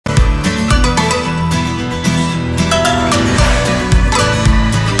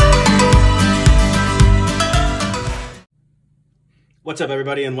What's up,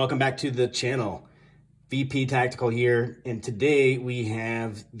 everybody, and welcome back to the channel. VP Tactical here, and today we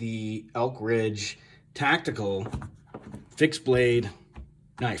have the Elkridge Tactical fixed blade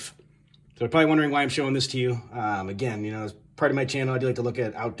knife. So you're probably wondering why I'm showing this to you. Again, as part of my channel, I do like to look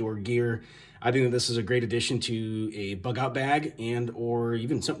at outdoor gear. I think that this is a great addition to a bug-out bag or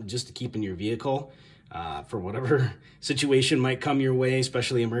even something just to keep in your vehicle for whatever situation might come your way,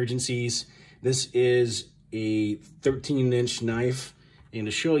 especially emergencies. This is a 13-inch knife, and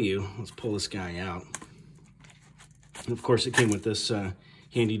to show you, let's pull this guy out. And of course, it came with this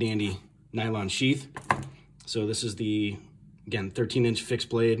handy-dandy nylon sheath. So this is the, again, 13-inch fixed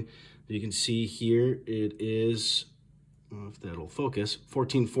blade. You can see here it is, I don't know if that'll focus,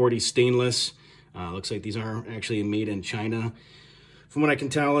 1440 stainless. Looks like these are actually made in China. From what I can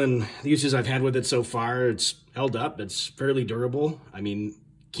tell and the uses I've had with it so far, it's held up. It's fairly durable. I mean,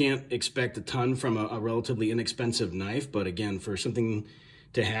 can't expect a ton from a relatively inexpensive knife, but again, for something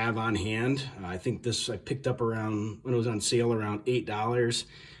to have on hand, I think this I picked up around, when it was on sale, around $8.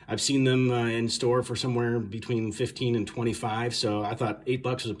 I've seen them in store for somewhere between 15 and 25, so I thought $8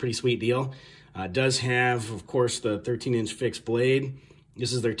 was a pretty sweet deal. It does have, of course, the 13-inch fixed blade.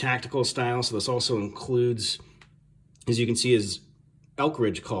 This is their tactical style, so this also includes, as you can see, as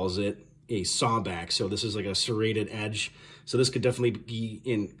Elkridge calls it, a sawback. So this is like a serrated edge. So this could definitely be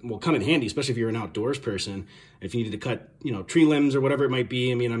come in handy, especially if you're an outdoors person. If you needed to cut, tree limbs or whatever it might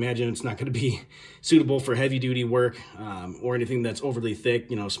be. I mean, I imagine it's not going to be suitable for heavy duty work or anything that's overly thick.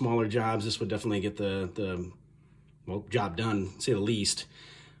 Smaller jobs, this would definitely get the job done, to say the least.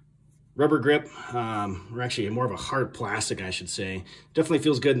 Rubber grip, or actually more of a hard plastic, I should say. Definitely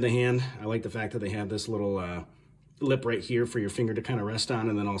feels good in the hand. I like the fact that they have this little lip right here for your finger to kind of rest on,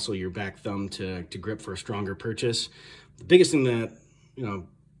 and then also your back thumb to grip for a stronger purchase. The biggest thing that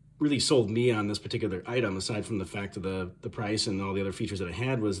really sold me on this particular item, aside from the fact of the price and all the other features that it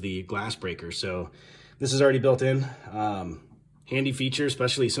had, was the glass breaker. So this is already built in. Handy feature,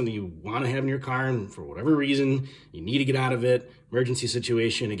 especially something you want to have in your car, and for whatever reason you need to get out of it, emergency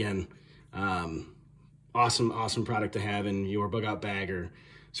situation. Again, awesome product to have in your bug out bag or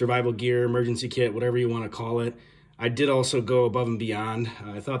survival gear, emergency kit, whatever you want to call it. I did also go above and beyond.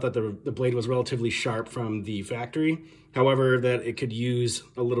 I thought that the blade was relatively sharp from the factory. However, that it could use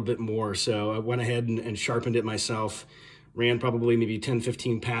a little bit more. So I went ahead and sharpened it myself. Ran probably maybe 10,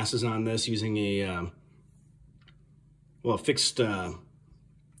 15 passes on this using a fixed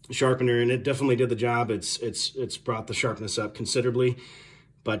sharpener, and it definitely did the job. It's brought the sharpness up considerably.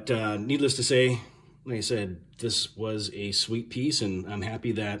 But needless to say, like I said, this was a sweet piece, and I'm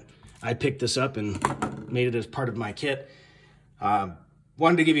happy that I picked this up and made it as part of my kit.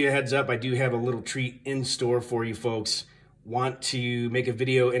 Wanted to give you a heads up, I do have a little treat in store for you folks. Want to make a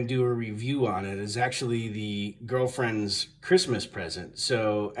video and do a review on it. It's actually the girlfriend's Christmas present.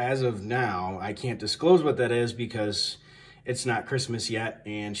 So as of now, I can't disclose what that is because it's not Christmas yet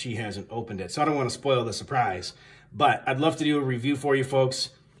and she hasn't opened it. So I don't want to spoil the surprise, but I'd love to do a review for you folks.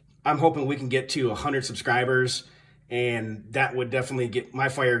 I'm hoping we can get to 100 subscribers, and that would definitely get my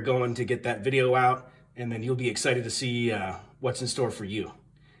fire going to get that video out, and then you'll be excited to see what's in store for you.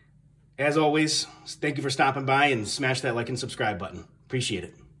 As always, thank you for stopping by, and smash that like and subscribe button. Appreciate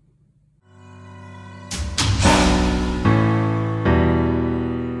it.